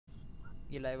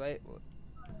Eli, wait.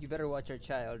 You better watch our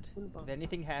child. If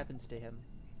anything happens to him,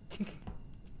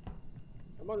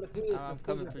 Come on, let's do this. I'm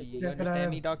coming for you. You Step it understand on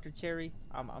me, him. Dr. Cherry?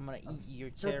 I'm gonna eat your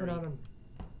Stepping cherry. on him.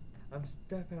 I'm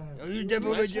stepping on Oh, him. you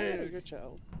devil My my child or child. your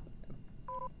child?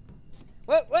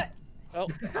 What? Oh,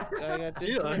 I got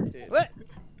disconnected. What?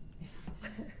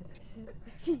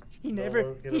 He No never,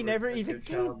 one's gonna he never protect even your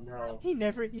child came. now. He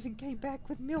never even came back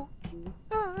with milk.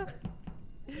 Ah.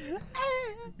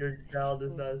 Your child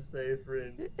is not safe,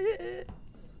 Rin.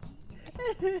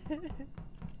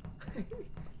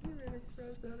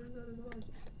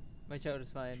 My child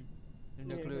is fine. I have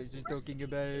no Yeah, clue what that's you're the talking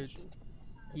about.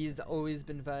 He's always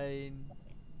been fine.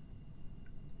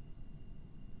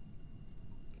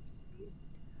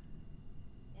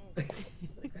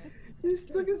 He's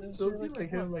still seem like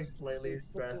him, like slightly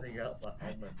stressing out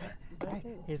behind my back.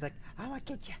 He's like, I'm gonna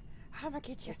get you. I'm gonna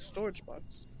get you. Storage box.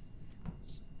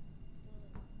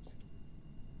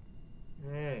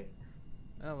 Hey.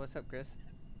 Oh, what's up, Chris?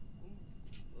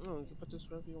 Oh, you can put this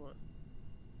wherever you want.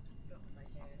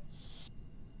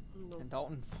 No. And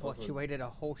Dalton fluctuated a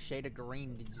whole shade of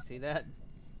green. Did you see that?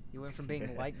 He went from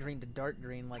being light green to dark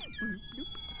green, like. Bloop, bloop.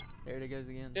 There it goes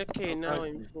again. Okay, now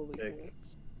I'm fully Sick. cool.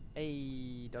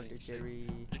 Hey, Dr. Cherry.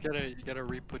 You gotta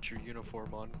re-put your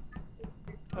uniform on.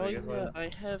 Oh I guess yeah,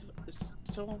 I have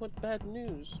somewhat bad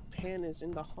news. Pan is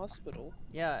in the hospital.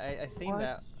 Yeah, I seen What?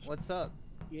 that. What's up?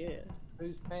 Yeah,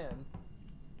 Who's Pan?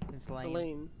 It's Lane.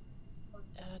 Elaine.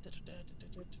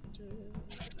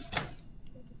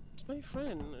 It's my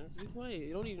friend. Why?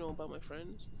 You don't even know about my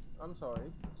friends. I'm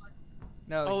sorry.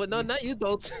 No. Oh no, he's- not you,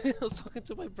 Dalton. I was talking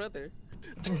to my brother.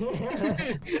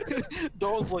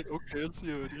 Dawn's like, okay, it's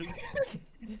you.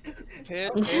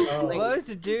 Pan, Oh. Elaine. Close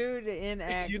dude in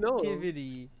You know.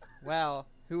 activity. Wow,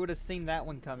 who would have seen that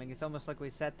one coming? It's almost like we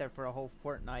sat there for a whole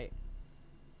fortnight.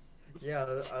 Yeah,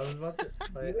 I was about to.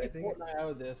 You I need think Fortnite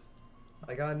out of this.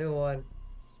 I got a new one.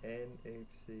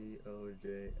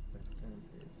 NHCOJ.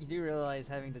 You do realize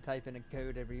having to type in a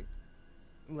code every,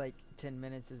 like, 10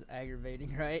 minutes is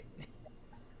aggravating, right?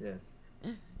 Yes.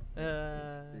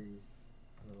 NHCOJ.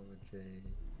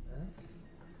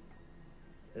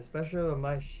 Especially with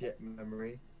my shit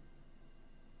memory.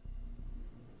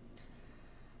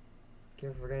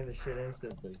 Keep forgetting the shit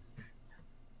instantly.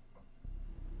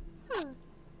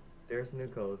 There's new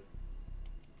code.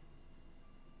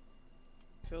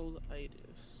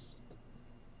 Cellulitis.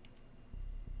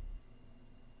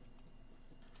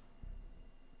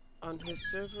 On his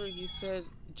server, he said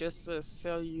just a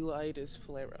cellulitis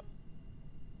flare-up.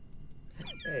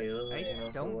 Hey, it looks I like, you know, don't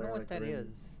know somewhere what like that Rin-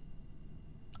 is.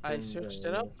 I And, searched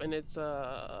it up, and it's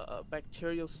a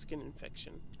bacterial skin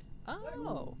infection.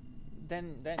 Oh,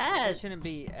 then that Yes. shouldn't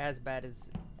be as bad as,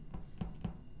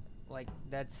 like,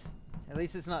 that's, at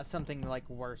least it's not something, like,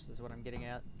 worse is what I'm getting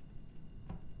at.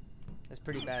 That's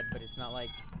pretty bad, but it's not like,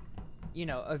 you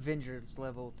know, Avengers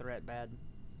level threat bad.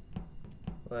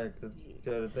 Like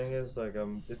the thing is like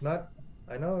it's not.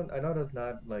 I know that's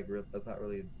not like that's not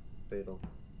really fatal.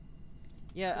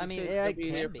 Yeah, I He mean, said it it'll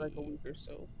be there can for like a be. week or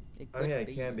so. It I could mean,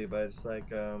 be. it can be, but it's like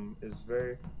it's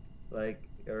very like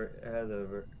it has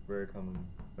a very common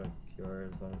cure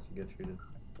as long as you get treated.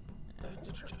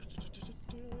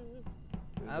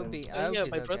 I hope he, Oh, I hope yeah,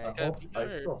 he's my brother okay. got-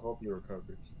 I still hope he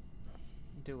recovers.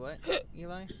 Do what,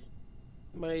 Eli?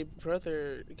 My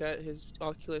brother got his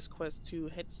Oculus Quest 2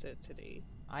 headset today.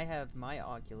 I have my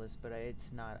Oculus, but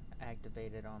it's not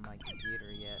activated on my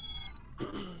computer yet.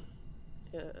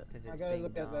 Yeah. Because I it's gotta being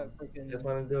look at dumb. that freaking. Just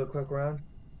want to do a quick round.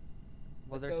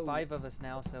 Well, Let's there's go. 5 of us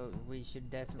now, so we should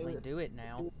definitely it. do it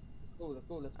now. Let's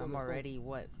go. I'm already,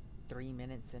 what, 3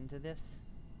 minutes into this?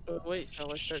 Wait,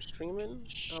 shall I start streaming?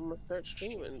 I'm gonna start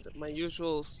streaming. My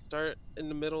usual start in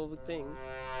the middle of the thing.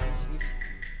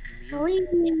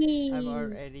 Whee!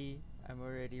 I'm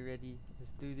already ready.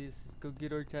 Let's do this. Let's go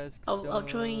get our tasks I'll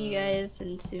join you done. guys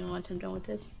and soon once I'm done with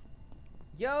this.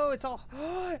 Yo, it's all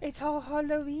it's all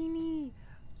Halloweeny.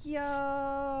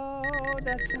 Yo,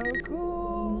 that's so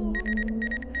cool.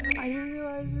 I didn't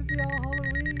realize it'd be all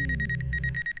Halloween.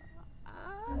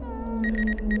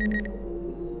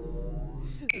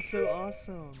 It's so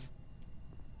awesome.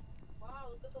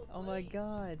 Oh my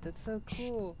god, that's so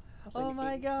cool. Oh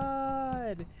my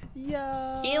god.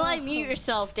 Yeah. Eli, mute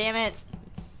yourself, damn it.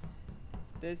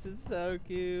 This is so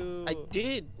cute. I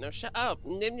did. Now shut up.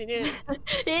 Yeah,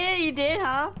 Yeah, you did,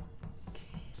 huh?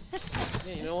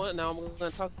 you know what? Now I'm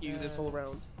gonna talk to you this whole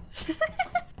round.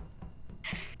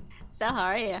 So how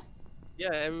are you? Yeah,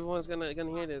 everyone's gonna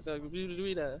hear this.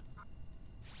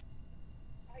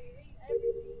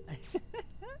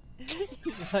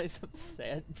 Eli's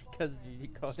upset because Vivi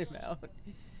called him out.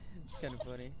 It's kind of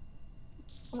funny.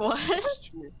 What?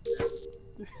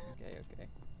 Okay, okay.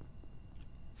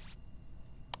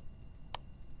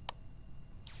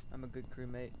 I'm a good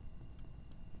crewmate.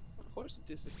 Of course it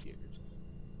disappeared.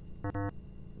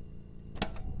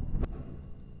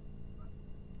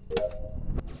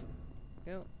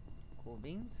 Go. Cool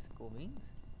beans, cool beans.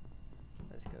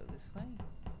 Let's go this way.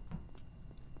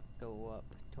 Go up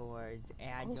towards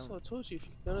Also, I told you, if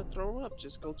you're gonna throw up,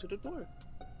 just go to the door.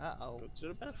 Uh-oh. Go to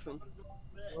the bathroom.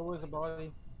 Where was the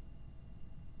body?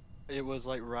 It was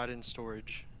like right in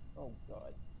storage. Oh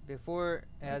god. Before,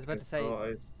 I was about to say, So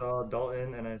I saw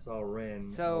Dalton and I saw Rin.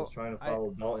 I So, was trying to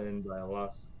follow Dalton, but I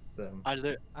lost them. I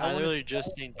wanna literally s-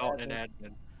 just seen Dalton in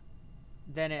admin.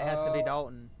 then it has to be Uh,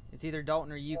 Dalton. It's either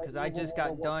Dalton or you, because I just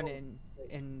got whoa, done whoa.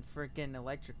 in freaking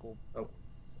electrical.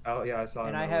 Oh yeah, I saw him.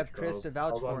 And in I have electrical. Chris to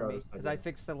vouch I was on for the me, other side, because I yeah.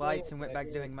 fixed the Wait lights a and went sec, back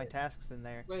wait a doing my sec. tasks in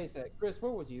there. Wait a sec. Chris,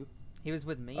 where was you? He was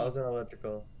with me. I was in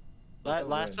electrical.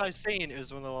 Last I seen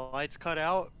is when the lights cut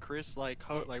out. Chris like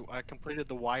I completed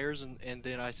the wires and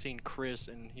then I seen Chris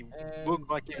and he And looked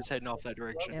like he was heading off that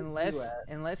direction. Unless, you at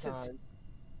unless it's, time.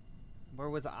 where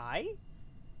was I?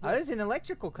 I was in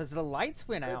electrical because the lights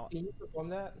went out. Can you confirm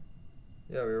that?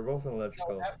 Yeah, we were both in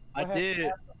electrical. I What did,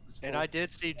 happened and I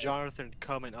did see Jonathan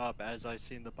coming up as I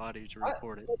seen the bodies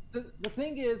reported. The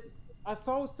thing is, I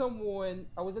saw someone.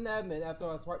 I was in admin after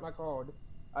I swiped my card.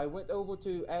 I went over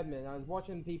to admin. I was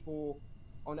watching people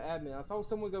on the admin. I saw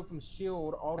someone go from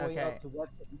shield all the way Okay. up to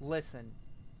weapons. Listen,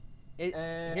 it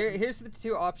And here's the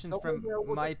two options someone from there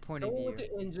with my a- point of someone view. with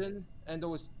the engine, and there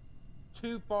was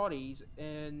 2 bodies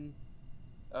in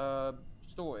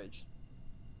storage.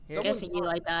 Here, Guessing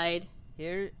Eli died.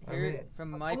 here, I here, mean-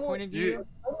 from my Someone- point of view,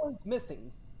 Someone's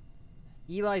missing.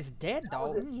 Eli's dead, That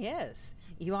was Dalton. Yes,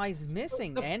 Eli's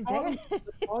missing The and body- dead.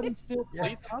 The body's still. Yeah. What are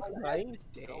you talking about? I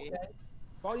ain't dead. Okay.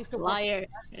 Body's still. Liar.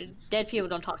 Dead people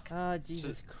don't talk.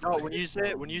 Jesus No, Christ.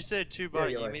 when you said 2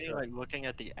 bodies, you're you right, meaning sure. like looking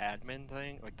at the admin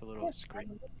thing, like the little Yes, screen.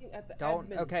 I'm looking at the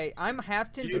Dalton. admin. Okay, I'm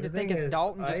half tempted The to think thing it's is,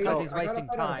 Dalton just because he's I gotta wasting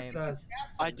find out time. because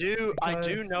I do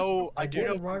Because know I did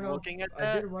from run up- looking at I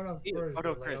that. did run up Yeah. first. Oh,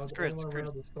 no, but, like, Chris, I was the Chris, only one Chris,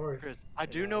 running the story. Chris, I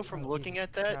do And, know from Oh, looking Jesus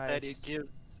at that it Christ.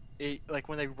 gives it like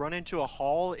when they run into a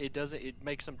hall, it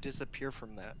makes them disappear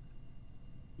from that.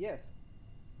 Yes,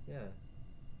 Yeah.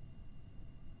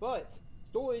 but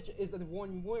storage is in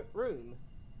one room.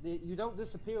 You don't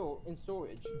disappear in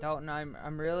storage. Dalton,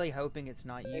 I'm really hoping it's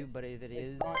not you, but if it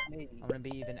is, It's not me. I'm gonna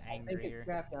be even I think angrier. it's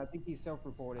Captain. I think he's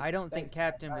self-reported. I don't think Thanks.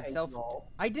 Captain I would hate self. you all.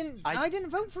 I didn't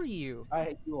vote for you. I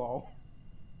hate you all.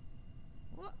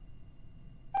 What?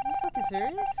 Are you fucking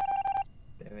serious?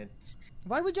 Damn it.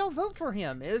 Why would y'all vote for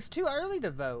him? It was too early to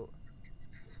vote.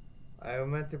 I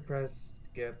meant to press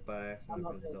skip, but I I'm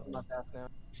not accidentally taking pressed my Dalton. pass now.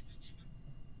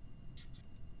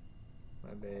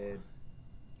 My bad.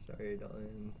 Sorry,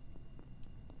 Dalton.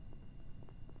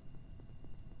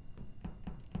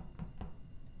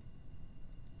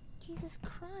 Jesus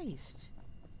Christ.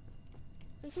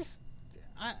 They just,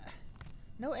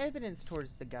 no evidence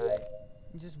towards the guy.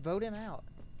 Just vote him out.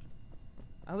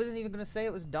 I wasn't even gonna say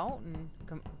it was Dalton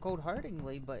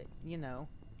cold-heartedly, but you know.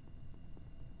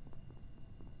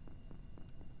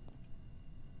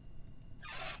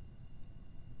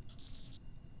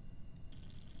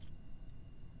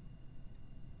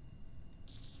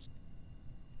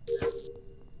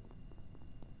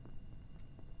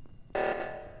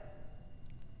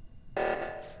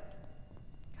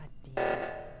 God damn it.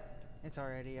 It's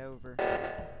already over.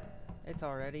 It's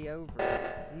already over.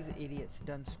 These idiots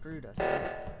done screwed us.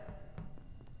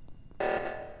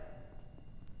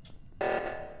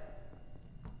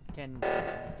 Can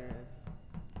either...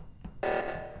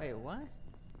 Wait, what?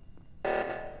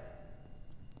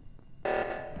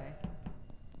 Okay.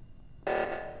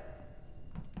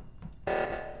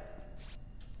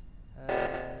 Uh,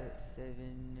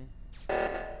 7...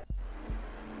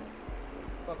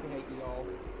 Fucking hate you all.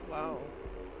 Wow.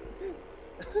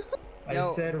 I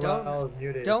Yo, said while I was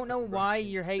muted. Don't know why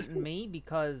you're hating me,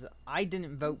 because I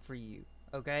didn't vote for you,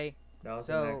 okay? That was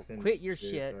So, an accident, quit your dude.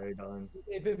 shit. Sorry, Dalton.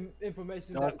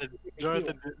 Information.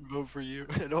 Jonathan didn't vote for you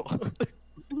at all.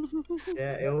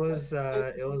 Yeah, it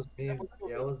was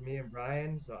me and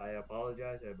Brian. So I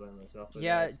apologize. I blame myself. For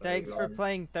Yeah, that. Sorry, thanks for Dalton.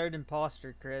 playing third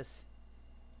imposter, Chris.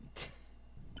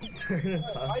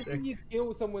 Why did you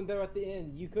kill someone there at the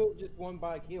end? You could have just won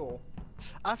by a kill.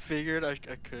 I figured I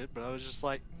could, but I was just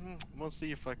like, I'm gonna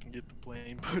see if I can get the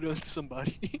blame put on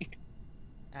somebody.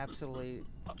 Absolute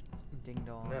ding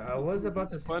dong. No, I was about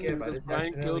to Funny skip. I because just Brian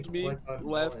accidentally killed me, clicked on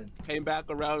left, Dalton. came back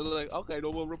around, and was like, okay,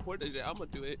 no one reported it. I'm gonna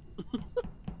do it.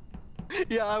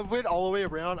 Yeah, I went all the way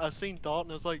around. I seen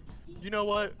Dalton. I was like, you know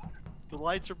what? the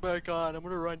lights are back on. I'm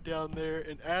gonna run down there.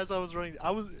 And as I was running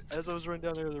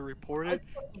down there to report it,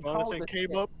 Jonathan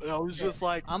came up, and I was just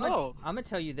like, I'm oh. gonna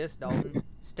tell you this, Dalton.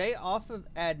 Stay off of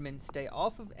admin. Stay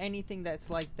off of anything that's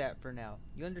like that for now.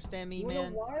 You understand me,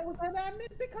 man? Why was that admin?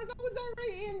 Because I was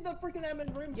already in the freaking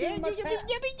admin room. Yeah, doing my task.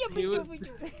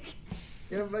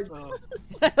 Yeah,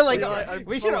 like, like Yeah, I'm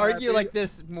we so should argue happy. like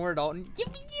this more, Dalton.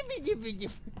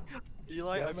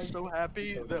 Eli, Yeah, I'm like- so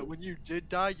happy that when you did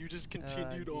die, you just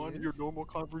continued on your jeez. normal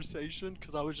conversation,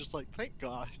 because I was just like, thank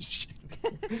gosh.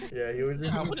 yeah, he was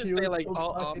just. I wouldn't he say was like, so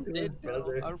oh, talking I'm to his dead now.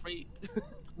 brother. Alright.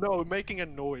 No, making a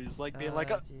noise, like being like,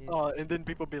 jeez. and then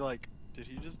people be like, did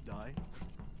he just die?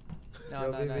 No,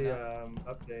 Yo, no, baby, no,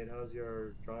 no. update. How's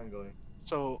your drawing going?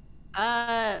 So,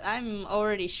 I'm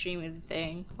already streaming the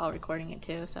thing while recording it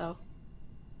too, so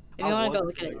if you I want to go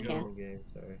was look at it, you Like, can. normal game,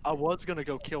 sorry. I was gonna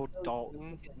go kill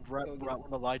Dalton right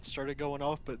when the lights started going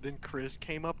off, but then Chris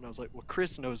came up, and I was like, well,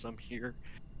 Chris knows I'm here.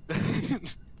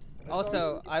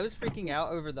 Also, I was freaking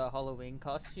out over the Halloween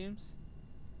costumes.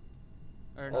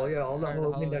 Or Oh not- yeah, all the or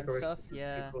Halloween decorations. stuff. are pretty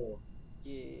Yeah. Cool.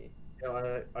 Yeah.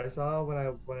 Yeah, I saw when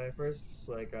I first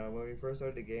when we first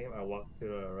started the game, I walked to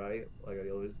the right like I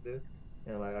always do,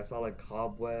 and like I saw like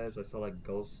cobwebs, I saw like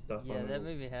ghost stuff. Yeah, on that the-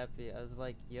 made me happy. I was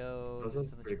like, yo, Those there's are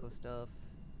so much pretty cool cool. stuff.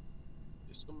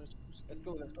 There's so much cool stuff. Let's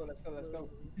go. Let's go. Let's go. Let's go.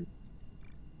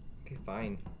 Okay,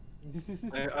 fine.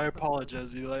 I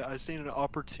apologize, Eli. I seen an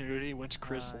opportunity once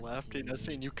Chris Ah, left, and I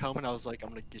seen you jeez. come, and I was like, I'm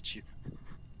gonna get you.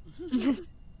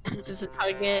 This is a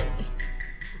target.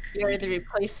 You're the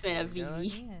replacement of Go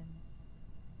Vivi, again.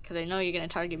 because I know you're gonna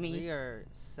target me. We are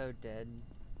so dead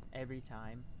every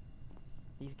time.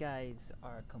 These guys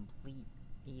are complete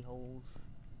a-holes.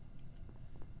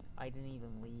 I didn't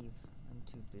even leave. I'm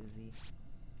too busy.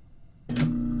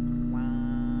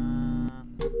 Wow.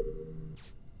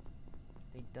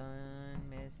 They done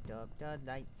messed up the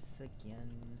lights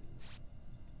again.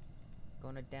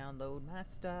 Gonna download my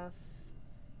stuff.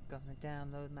 Gonna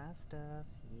download my stuff,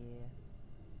 yeah.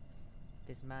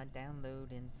 This my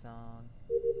downloading song,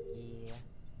 yeah.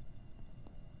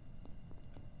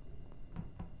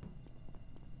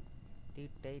 Do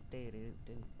do do do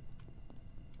do.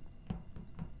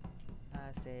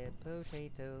 I said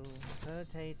potato,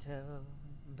 potato,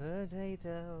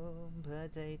 potato,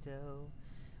 potato.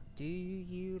 Do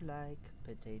you like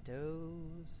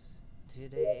potatoes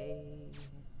today?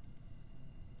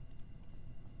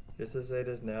 Just to say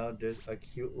this now, there's a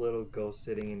cute little ghost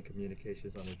sitting in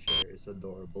communications on a chair. It's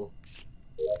adorable.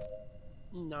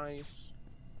 Nice.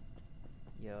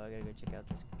 Yo, I gotta go check out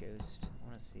this ghost. I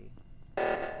wanna see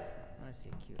a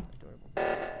cute, adorable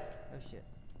ghost. Oh shit.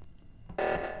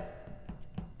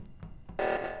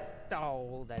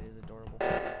 Oh, that is adorable.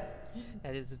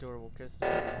 That is adorable, Chris.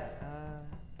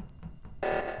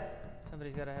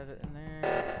 Somebody's gotta have it in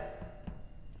there.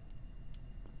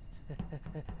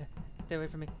 Stay away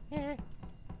from me. Yeah.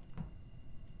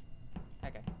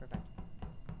 Okay, we're fine.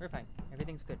 We're fine.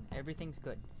 Everything's good. Everything's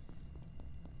good.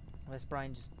 Unless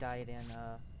Brian just died in,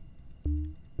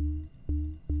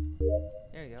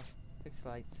 There you go. Fix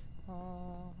lights.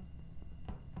 Oh.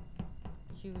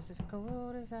 She was as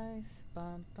cold as ice.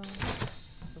 Bum bum.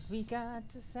 But we got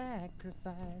to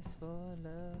sacrifice for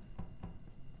love.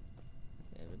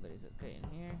 Okay, everybody's okay in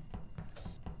here.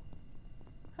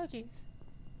 Oh, jeez.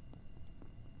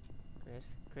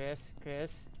 Chris.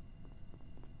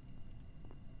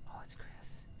 Oh, it's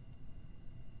Chris.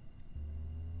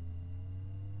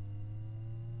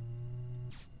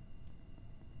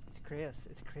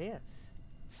 It's Chris.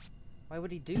 Why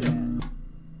would he do that?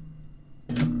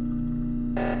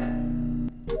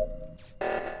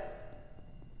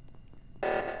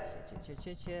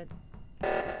 Shit.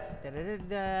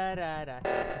 Da-da-da-da-da-da.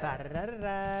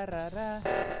 Ba-da-da-da-da-da.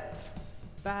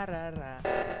 Ba-da-da.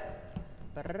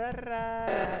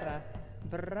 Ba-da-da-da-da-da.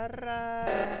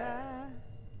 Ba-da-da-da-da.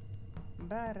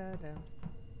 Ba-da-da.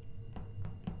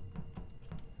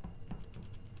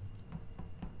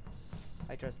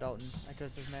 I trust Dalton. I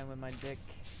trust this man with my dick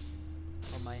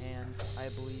on my hand. I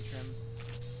believe him.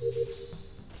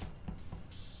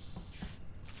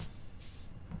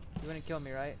 You wouldn't kill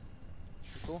me, right? You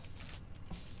cool?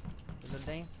 A little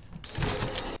dance?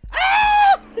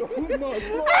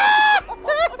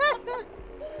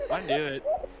 I knew it.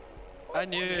 I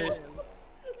knew it.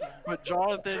 But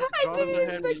Jonathan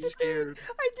had me scared.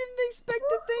 I didn't expect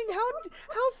the thing.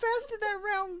 How fast did that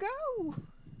round go?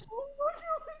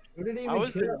 Who didn't I even was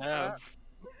in kill? Nav.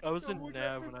 I was in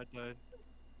Nav when I died.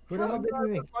 Who the hell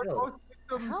didn't even kill?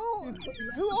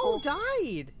 Who all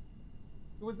died?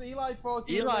 It was Eli first.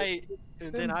 Eli,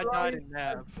 and then I died in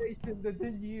Nav. Jason,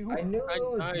 then you. I knew I it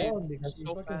was died wrong because he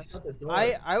so fucking fast. shut the door.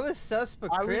 I was sus for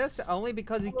I Chris was- only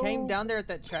because he came down there at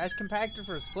that trash compactor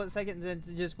for a split second and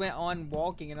then just went on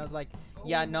walking, and I was like,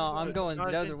 yeah, no, I'm going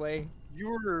the other way. You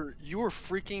were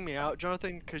freaking me out,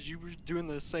 Jonathan, because you were doing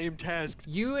the same tasks.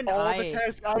 You and All I, the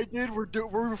tasks I did were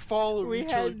following we each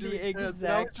other had the doing tasks, and I was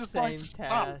exact just like, same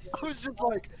stop. tasks.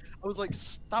 I was like,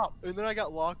 stop, and then I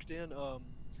got locked in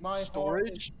My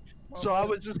storage. So I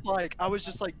was just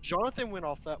like, Jonathan went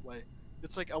off that way.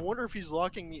 It's like, I wonder if he's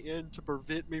locking me in to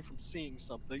prevent me from seeing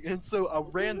something. And so I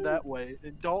ran that way,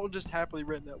 and Dalton just happily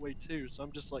ran that way too. So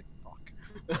I'm just like, fuck.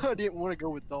 I didn't want to go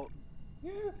with Dalton.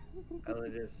 I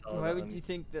legit saw why that would on you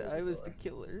think that I was the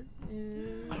killer?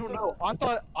 I don't know.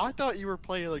 I thought you were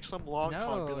playing like some long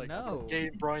con, be like, no.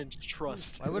 gain Brian's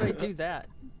trust. Why would I do that?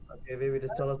 Okay, baby,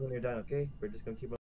 just tell us when you're done, okay? We're just gonna keep on.